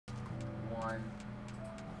1.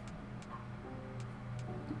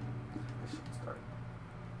 This should start.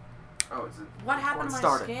 Oh, is it? What happened to my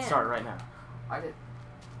Start skin? it. Start it right now. I did.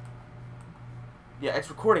 Yeah, it's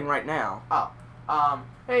recording right now. Oh.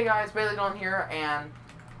 Hey guys, Bailey Dolan here, and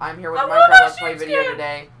I'm here with a Minecraft Let's Play video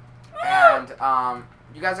today. And,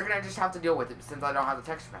 you guys are gonna just have to deal with it since I don't have the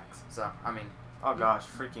texture packs. So, I mean. Oh gosh,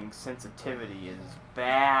 freaking sensitivity is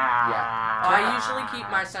bad. Yeah. I usually keep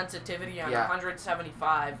my sensitivity on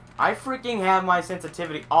 175. I freaking have my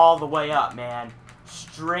sensitivity all the way up, man.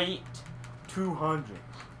 Straight 200.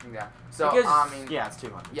 Yeah. So, because, I mean. yeah, it's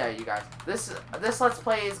 200. Yeah, you guys. This Let's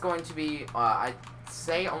Play is going to be, I'd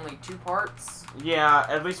say only 2 parts. Yeah,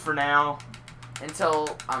 at least for now.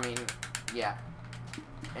 Until, I mean, yeah.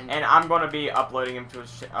 And I'm gonna be uploading it to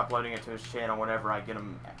his channel whenever I get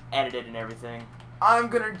him edited and everything. I'm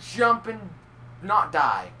gonna jump and not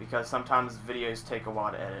die. Because sometimes videos take a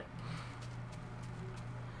while to edit.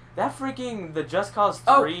 That freaking the Just Cause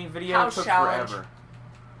 3 video took forever.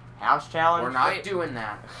 House challenge? We're not doing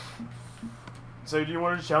that. So do you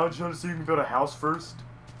want to challenge him so you can build a house first?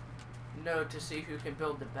 No, to see who can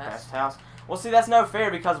build the best house. Well, see, that's no fair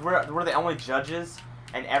because we're the only judges.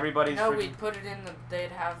 And everybody's. No, we'd put it in the.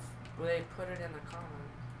 They'd put it in the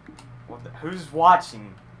comment. Who's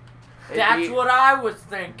watching? That's what I was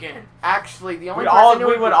thinking. Actually, the only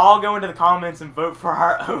we would all go into the comments and vote for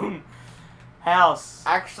our own house.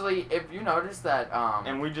 Actually, if you notice that,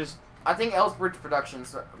 and we just. I think Ellsbridge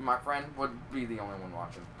Productions, my friend, would be the only one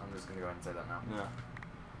watching. I'm just gonna go ahead and say that now.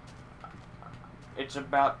 Yeah. It's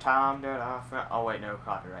about time that I found. Oh wait, no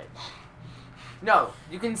copyright. No,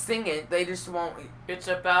 you can sing it. They just won't. It's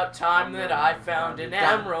about time that I found an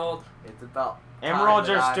emerald. It's about emeralds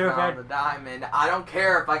are stupid. I found a diamond. I don't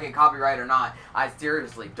care if I get copyright or not. I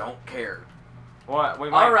seriously don't care. What? We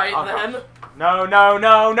might. All right then. No, no,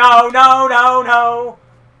 no, no, no, no, no.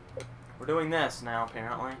 We're doing this now,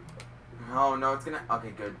 apparently. No, no, it's gonna. Okay,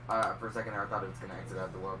 good. For a second, I thought it was gonna exit out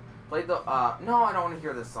of the world. Play the. No, I don't want to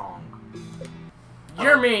hear this song.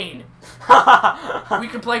 You're mean. We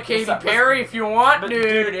can play Katy Perry if you want,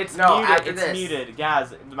 dude. It's muted. After it's muted,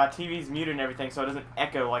 guys. My TV's muted and everything, so it doesn't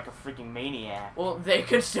echo like a freaking maniac. Well, they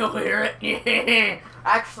can still hear it.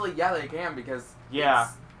 Actually, yeah, they can because. Yeah.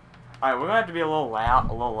 All right, we're gonna have to be a little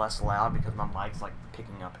less loud because my mic's like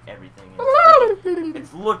picking up everything.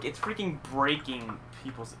 It's freaking breaking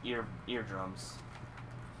people's eardrums.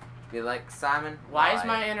 Be like, Simon. Why is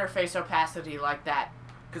my interface opacity like that?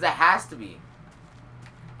 Because it has to be.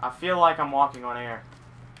 I feel like I'm walking on air.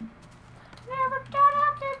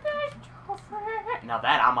 Now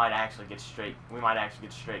that I might actually get straight. We might actually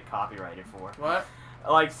get straight copyrighted for. What?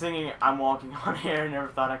 Like singing "I'm walking on air." Never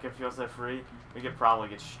thought I could feel so free. We could probably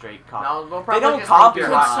get straight copyrighted. No, we'll probably they don't copyright.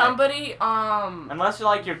 Could somebody Unless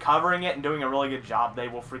you're covering it and doing a really good job, they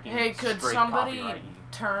will freaking. Hey, could somebody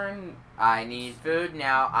turn? I need food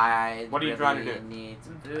now. What are you trying to do? Need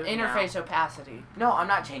some food Interface opacity. No, I'm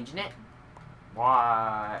not changing it.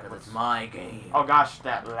 Why? It's my game. Oh gosh,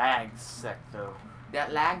 that lag sec though.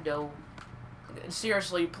 That lag though.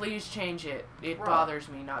 Seriously, please change it. It bothers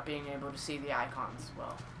me not being able to see the icons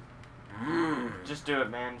well. Just do it,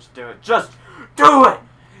 man. Just do it. Just do it!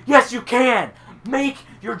 Yes, you can! Make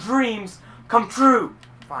your dreams come true!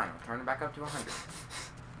 Fine, I'll turn it back up to 100.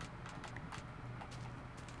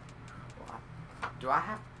 Do I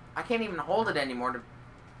have... I can't even hold it anymore to...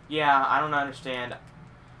 Yeah, I don't understand.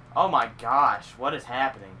 Oh my gosh, what is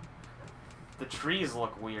happening? The trees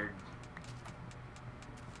look weird.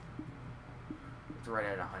 It's right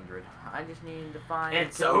at 100. I just need to find...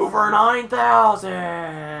 It's over 9,000!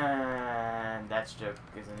 That joke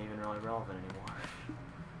isn't even really relevant anymore.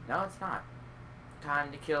 No, it's not.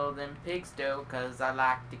 Time to kill them pigs, though, because I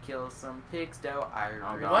like to kill some pigs, though.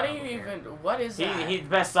 What do you even... What is that? He's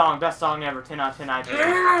best song ever. 10 out of 10 I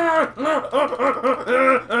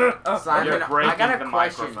Simon, you're breaking I got a the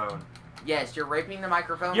question. microphone. Yes, you're raping the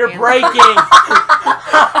microphone. You're breaking!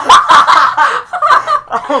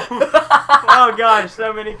 Oh gosh,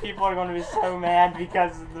 so many people are going to be so mad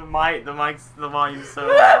because the volume's so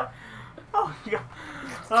loud. Oh god.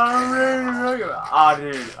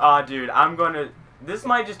 Oh dude, I'm gonna. This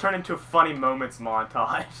might just turn into a funny moments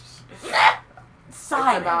montage.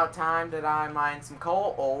 Simon. It's about time that I mine some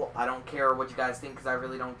coal. Oh, I don't care what you guys think because I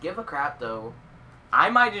really don't give a crap though. I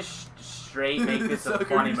might just straight make this a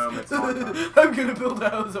funny moments montage. I'm gonna build a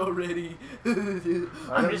house already.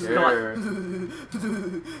 I'm just going.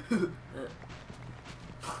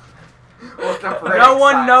 No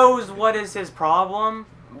one knows what is his problem.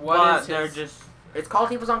 What is they're his... just. It's called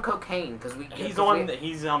he was on cocaine because we. He's on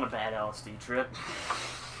a bad LSD trip.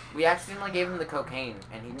 We accidentally gave him the cocaine,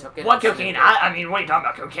 and he took it. What cocaine? I mean, what are you talking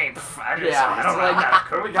about cocaine? Pff, I don't know. I'm not a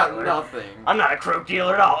coke we got dealer. nothing. I'm not a croak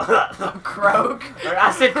dealer at all. Croak?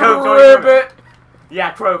 I said coke. Ribbit.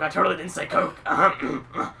 Yeah, croak. I totally didn't say coke.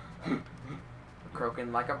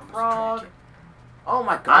 Croaking like a frog. Oh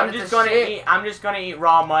my god! I'm just gonna eat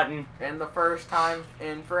raw mutton. And the first time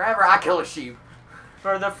in forever, I kill a sheep.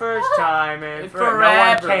 For the first time in Forever. No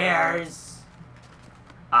one cares.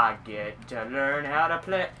 I get to learn how to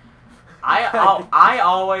play. I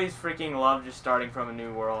always freaking love just starting from a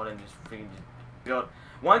new world and just freaking build.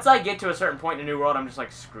 Once I get to a certain point in a new world, I'm just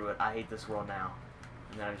like, screw it. I hate this world now.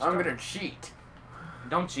 And then I'm gonna cheat.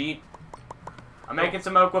 Don't cheat. I'm making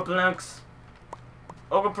some oak planks.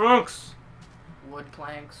 Oak planks. Wood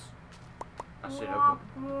planks. I said oak.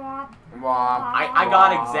 I I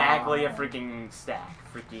got exactly a freaking stack.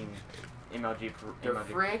 Freaking MLG.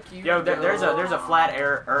 Yo, there's a flat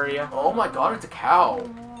area. Oh my god, it's a cow.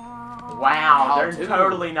 Wow, they're too.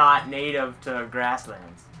 totally not native to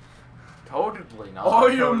grasslands. Totally not.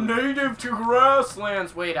 I am native to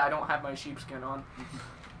grasslands. Wait, I don't have my sheepskin on.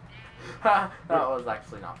 That was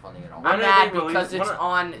actually not funny at all. When I'm are mad they released- because it's when are-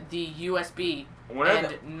 on the USB When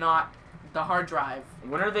are, and not the hard drive.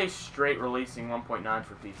 when are they straight releasing 1.9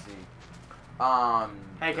 for PC? Um.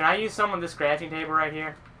 Hey, can I use some of this crafting table right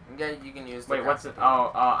here? Yeah, you can use. Wait, what's it?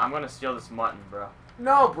 Oh, I'm gonna steal this mutton, bro.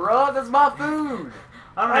 No, bro, that's my food.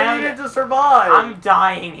 I need having it to survive. I'm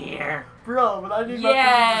dying here. Bro, but I need Yay! my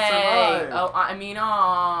food to survive. Oh, I mean,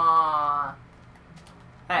 aww.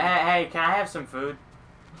 Hey, can I have some food?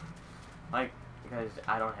 Like, because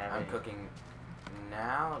I don't have I'm any. cooking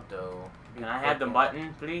now, though. Can I have the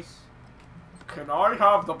mutton, please? Can I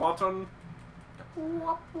have the button? You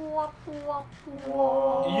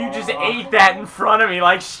just ate that in front of me,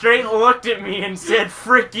 like straight looked at me and said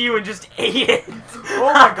 "frick you" and just ate it.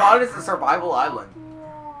 Oh my god, it's a survival island.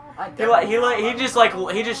 He just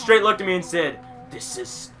straight looked at me and said, "This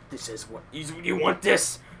is what you want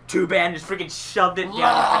this too bad," and just freaking shoved it down your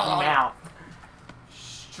freaking mouth.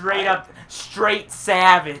 Straight up, straight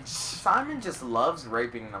savage. Simon just loves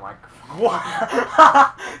raping the microphone.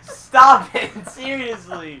 What? Stop it!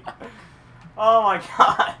 Seriously. Oh my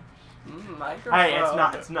god. Microphone. Hey,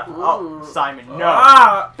 it's not. Ooh. Oh, Simon, no.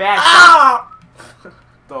 Ah! Bad. Ah!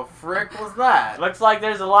 The frick was that? Looks like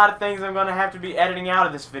there's a lot of things I'm gonna have to be editing out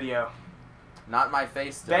of this video. Not my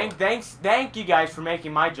face, though. Thank you guys for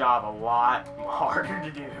making my job a lot harder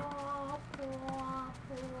to do.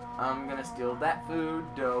 I'm gonna steal that food,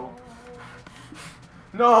 though.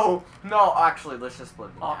 No, actually, let's just split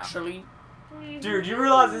it in half. Actually. Dude, you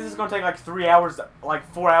realize this is gonna take like 4 hours to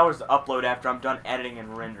upload after I'm done editing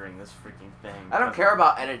and rendering this freaking thing. I don't care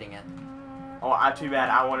about editing it. Oh, too bad.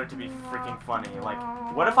 I want it to be freaking funny. Like,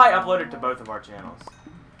 what if I upload it to both of our channels?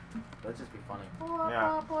 Let's just be funny.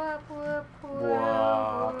 Yeah.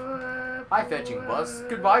 Whoa. Hi, fetching bus.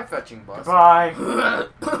 Goodbye, fetching bus. Bye.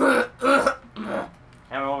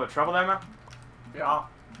 Having a little bit of trouble there, man? Yeah.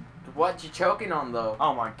 What you choking on, though?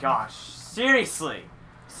 Oh my gosh. Seriously.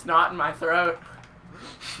 Snot in my throat.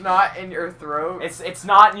 Snot in your throat? It's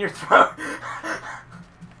not in your throat.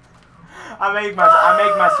 I make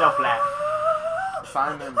myself laugh.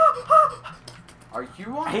 Simon, are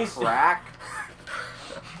you on crack?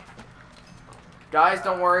 Guys,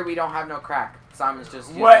 don't worry, we don't have no crack. Simon's just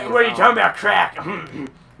using What his are you own. talking about, crack?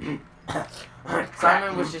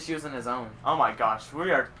 Simon was just using his own. Oh my gosh,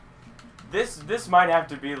 we are. This might have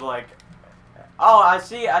to be like. Oh, I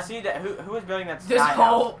see that. Who is building that sky This house?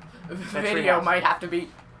 whole video treehouse. might have to be.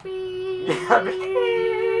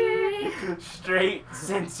 Straight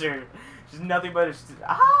censored. Just nothing but a.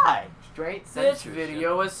 Hi. Straight This censorship.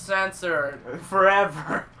 video is censored.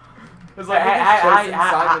 Forever. It's like chasing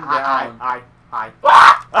Simon down. hi.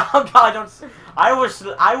 Oh God! Don't. I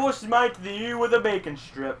will smite you with a bacon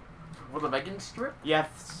strip. With a bacon strip?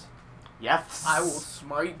 Yes. Yes. I will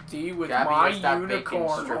smite thee with Gabby my is that bacon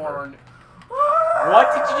unicorn stripper. horn.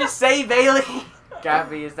 What did you just say, Bailey?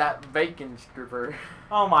 Gabby is that bacon stripper.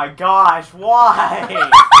 Oh my gosh! Why?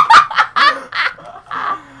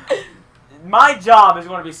 My job is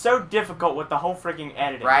going to be so difficult with the whole freaking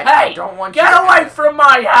editing. Right? Hey, I don't want you get to away edit from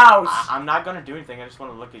my house! I'm not going to do anything. I just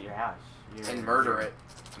want to look at your house. and murder it.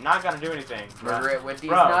 I'm not going to do anything. Murder it with these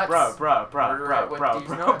nuts. Bro.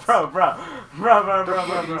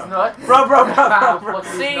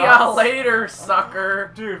 See ya later,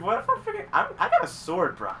 sucker. Dude, what if I figure? I got a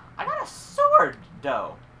sword, bro. I got a sword,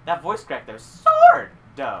 though. That voice crack there. Sword,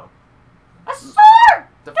 though. A sword.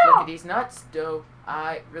 The flick of these nuts, dough.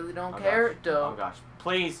 I really don't care, dough. Oh gosh.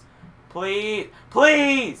 Please.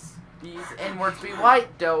 These N-words be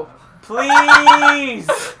white, dough. Please!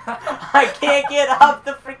 I can't get up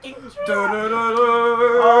the freaking tree.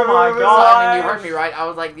 Oh my god. Simon, you heard me right. I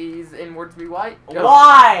was like, these inwards be white. No.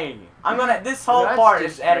 Why? I'm gonna. This whole That's part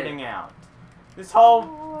just is editing out. This whole.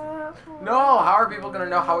 No, how are people gonna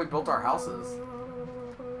know how we built our houses?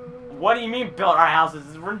 What do you mean built our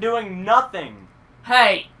houses? We're doing nothing.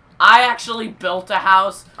 Hey, I actually built a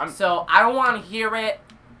house, so I don't want to hear it.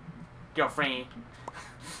 Girlfriend.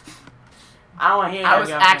 I don't want to hear I that, was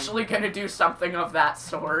girlfriend. actually gonna do something of that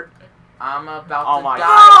sort. I'm about Oh to my die.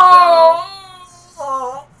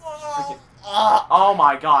 Oh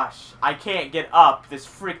my gosh. I can't get up this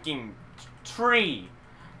freaking tree.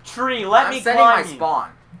 Tree, let me setting climb my you.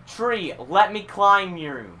 spawn. Tree, let me climb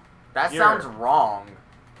you. That You're- sounds wrong.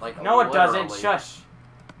 Like No, it doesn't. literally. Shush.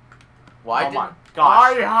 Why Oh my didn't?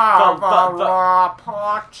 gosh. have The- raw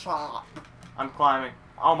pork chop. I'm climbing.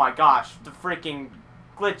 Oh my gosh. The freaking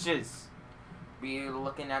glitches. Be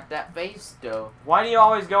looking at that face, though. Why do you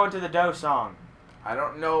always go into the dough song? I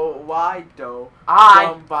don't know why, though. I.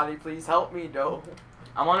 Somebody please help me, though.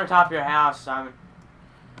 I'm on the top of your house, Simon.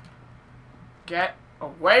 Get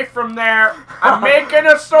away from there! I'm making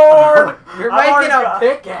a sword! You're I've already making a got-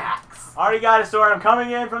 pickaxe. Already got a sword. I'm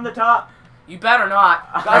coming in from the top. You better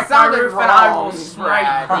not. That Break my sounded roof wrong, and I will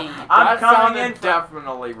smite Brad. thee. I'm That coming sounded in from-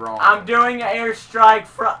 definitely wrong. I'm doing an airstrike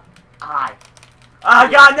from. I.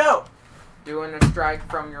 God, no! doing a strike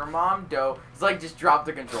from your mom, though. It's like just drop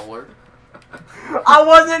the controller. I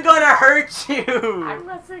wasn't gonna hurt I you!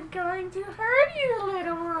 wasn't going to hurt you,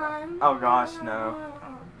 little one. Oh gosh, no.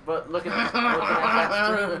 But look at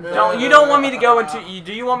that stream. You don't want me to go into.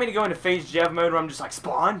 Do you want me to go into phase Jeff mode where I'm just like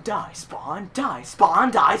spawn, die, spawn, die, spawn,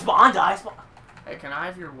 die, spawn, die, spawn? Hey, can I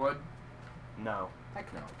have your wood? No.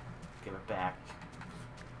 Heck no. Give it back.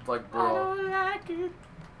 It's like, I bro. don't like it.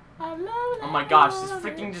 I love Oh my gosh, this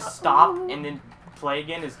freaking just stop and then play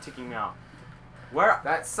again is ticking me out. Where?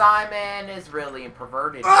 That Simon is really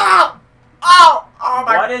perverted. Oh! Oh! Oh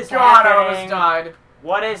my What is god, I happening? almost died.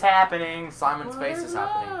 What is happening? Simon's face is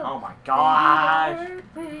happening. Oh my gosh.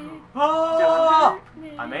 Oh!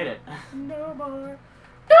 I made it. No more.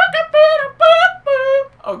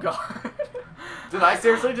 Oh god. Did I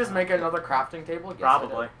seriously just make another crafting table? Yes,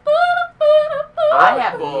 Probably. I I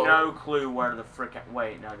have Bull. no clue where the frick.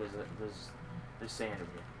 Wait, no, there's sand in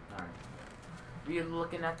here. Alright. Be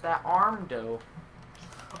looking at that arm, though.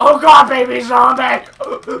 Oh god, baby zombie!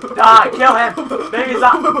 Die! Kill him! Baby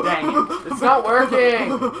zombie! Dang it! It's not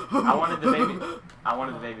working. I wanted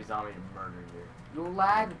the baby zombie to murder you. You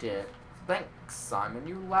lagged it. Thanks, Simon.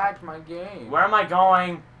 You lagged my game. Where am I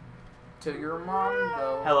going? To your mom,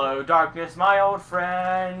 though. Hello, darkness, my old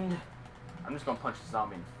friend. I'm just gonna punch the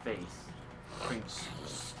zombie in the face.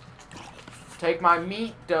 Take my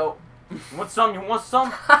meat, though. You want some? You want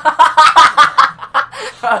some?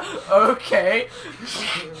 Okay. Just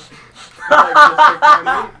take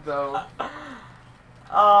my meat, though. Oh,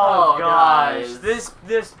 Oh, gosh. guys.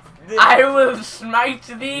 This. I will smite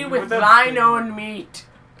thee with With a- thine own meat.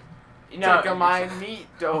 No. Take my meat,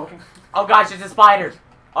 though. Oh gosh, it's a spider.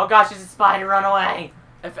 Oh gosh, it's a spider. Run away.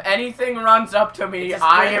 If anything runs up to me, It's a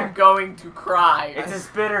I spider. am going to cry. It's a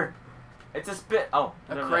spitter. It's a spit. Oh.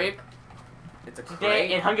 A no, no. crepe? It's a Today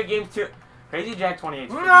crate. in Hunger Games 2. Crazy Jack 28.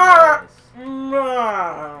 No.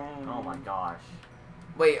 Oh my gosh.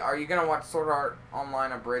 Wait, are you gonna watch Sword Art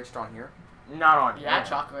Online abridged on here? Not on. Yeah,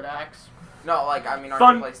 chocolate axe. No, like, I mean on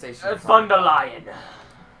Fun- your PlayStation. Thunder Lion.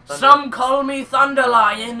 Some call me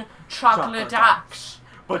Thunderlion, chocolate Chocolate axe.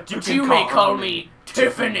 But But you may call me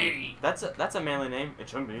Tiffany. That's a manly name. It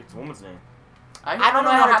shouldn't be. It's a woman's name. I don't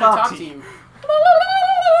know how to talk to you.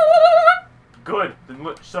 Good. Then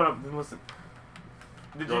shut up. Then listen.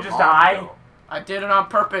 Did you Your just mom, die? though. I did it on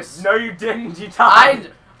purpose. No, you didn't. You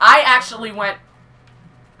died. I actually went.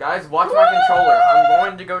 Guys, watch my controller. I'm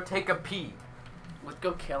going to go take a pee. Let's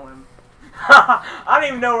go kill him. I don't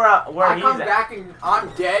even know where I he's come at. back and I'm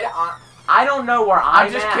dead. I don't know where I'll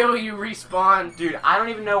I'm just at. kill you, respawn. Dude, I don't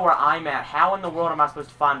even know where I'm at. How in the world am I supposed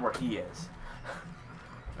to find where he is?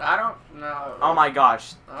 I don't know. Oh my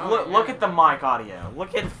gosh. Oh, Look yeah. at the mic audio.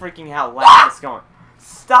 Look at freaking how loud it's going.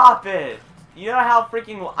 Stop it. You know how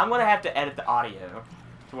freaking... I'm going to have to edit the audio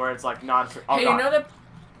to where it's like not... Oh Hey, god. you know that...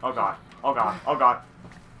 Oh god. Oh god. Oh god.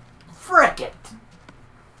 Frick it.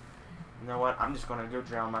 You know what? I'm just going to go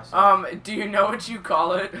drown myself. do you know what you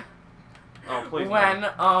call it? Oh, please When,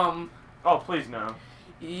 no. Oh, please no.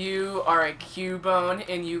 you are a Cubone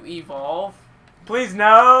and you evolve. Please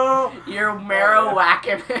no. You're Marowak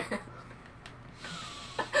it.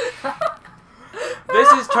 This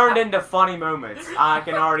has turned into funny moments. I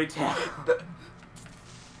can already tell.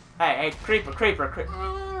 Hey, creeper.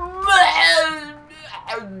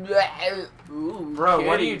 Ooh, Bro,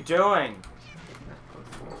 what are kitty. you doing?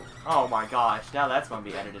 Oh my gosh, now that's gonna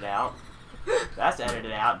be edited out. That's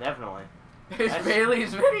edited out, definitely. It's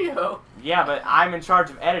Bailey's video. Yeah, but I'm in charge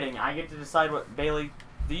of editing. I get to decide what Bailey.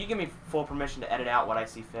 Do you give me full permission to edit out what I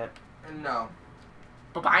see fit? No,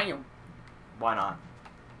 Ba-bam. Why not?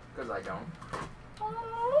 because I don't.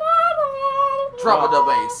 Trouble the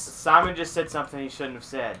bass. Simon just said something he shouldn't have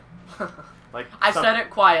said. Like I said it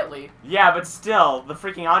quietly. Yeah, but still, the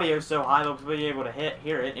freaking audio's so high they'll be able to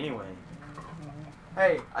hear it anyway.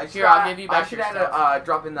 Hey, I should, Here, I'll give you back I should your add stuff. a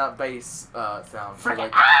drop in that bass sound. Frickin'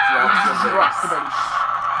 Like, drop the bass.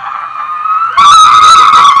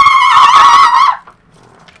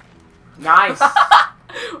 Nice.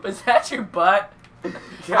 Was that your butt?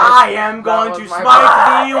 I am going That to was my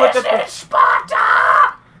smite thee with the.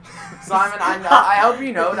 Sparta! Simon, I hope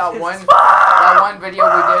you know that one video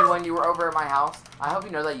we did when you were over at my house. I hope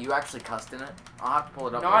you know that you actually cussed in it. I'll have to pull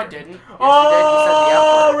it up. No, later. I didn't. Yes,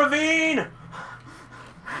 Oh, you ravine! did. You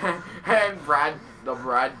said the F word. And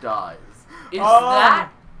Brad dies. Is Oh. that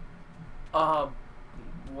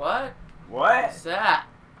what? What? Is that?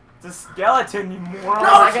 It's a skeleton, you moron.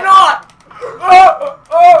 No, it's not!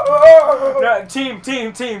 No,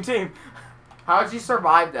 team. How'd you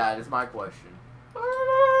survive that? Is my question.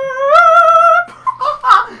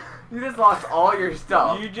 You just lost all your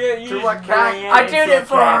stuff. You To just what cat? ran I did into it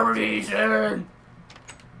for a cat. reason.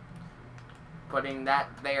 Putting that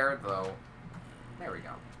there, though. There we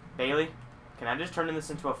go. Bailey, can I just turn this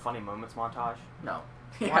into a funny moments montage? No.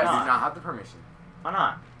 Why I do not? not have the permission. Why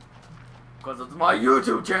not? Because it's my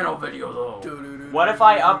YouTube channel video, though. What if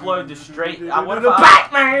I upload the straight? What if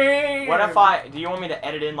Batman? What if I? Do you want me to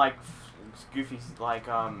edit in like goofy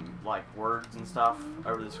like words and stuff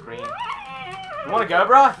over the screen? You want to go,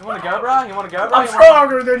 bro? You want to go, bro? You want to go, bro? I'm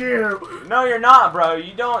stronger than you. No, you're not, bro.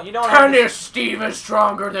 You don't. Have to- Tennis Steve is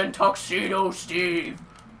stronger than Tuxedo Steve.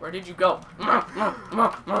 Where did you go? That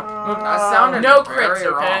sounded No very crits,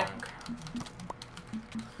 okay?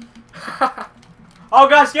 wrong. Oh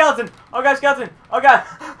god, skeleton! Oh god, skeleton! Oh god!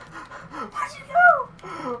 Where'd you go?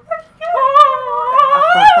 Where'd you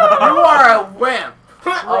go? You are a wimp. A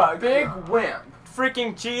Right. big wimp.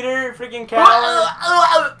 Freaking cheater! Freaking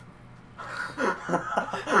coward!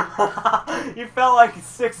 You fell like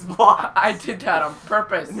 6 blocks. I did that on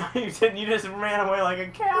purpose. No, you didn't. You just ran away like a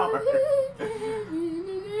coward.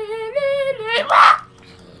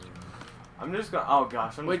 I'm just gonna. Oh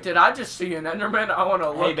gosh. Wait, did I just see an Enderman? I want to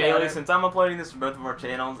look Hey Bailey, at it. since I'm uploading this to both of our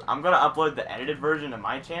channels, I'm gonna upload the edited version to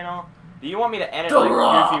my channel. Do you want me to edit The like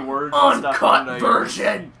raw, goofy words and stuff? uncut onto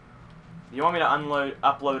version. Do you want me to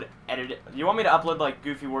upload, edit it? Do you want me to upload like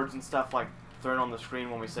goofy words and stuff like thrown on the screen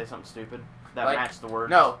when we say something stupid that Like, match the words?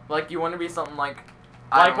 No, like you want to be something like.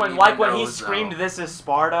 I Like don't when even he know, screamed, though. "This is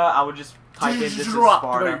Sparta," I would just type in "This is Drop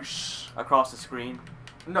Sparta" bass. across the screen.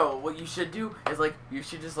 No, what you should do is like you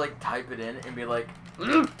should just like type it in and be like,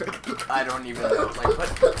 I don't even know, like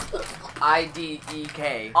put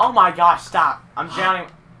IDEK. Oh my gosh! Stop! I'm drowning.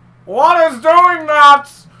 What is doing that?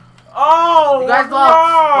 Oh You guys no!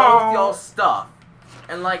 lost both y'all stuff,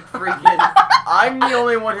 and like freaking, I'm the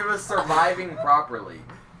only one who is surviving properly.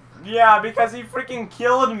 Yeah, because he freaking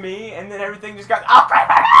killed me, and then everything just got.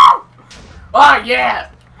 Oh, Oh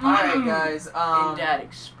yeah. Alright guys, And that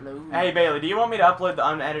explodes. Hey Bailey, do you want me to upload the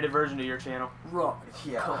unedited version to your channel? Rock.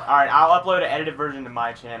 yeah. Alright, I'll upload an edited version to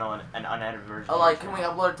my channel and an unedited version. Oh, to like, your can we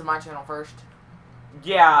channel. upload it to my channel first?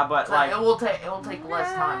 Yeah, but So like it will take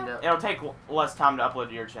less time to. it'll take less time to upload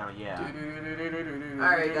to your channel. Yeah.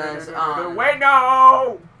 Alright, guys, Wait,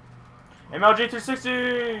 no!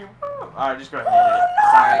 MLG360. Alright, just go ahead and edit it.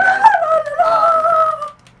 Sorry guys.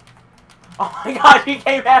 Oh my god, he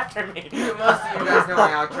came after me. Most of you guys know my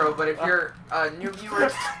outro, but if you're new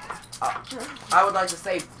viewers, I would like to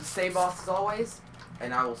say stay boss as always,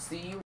 and I will see you.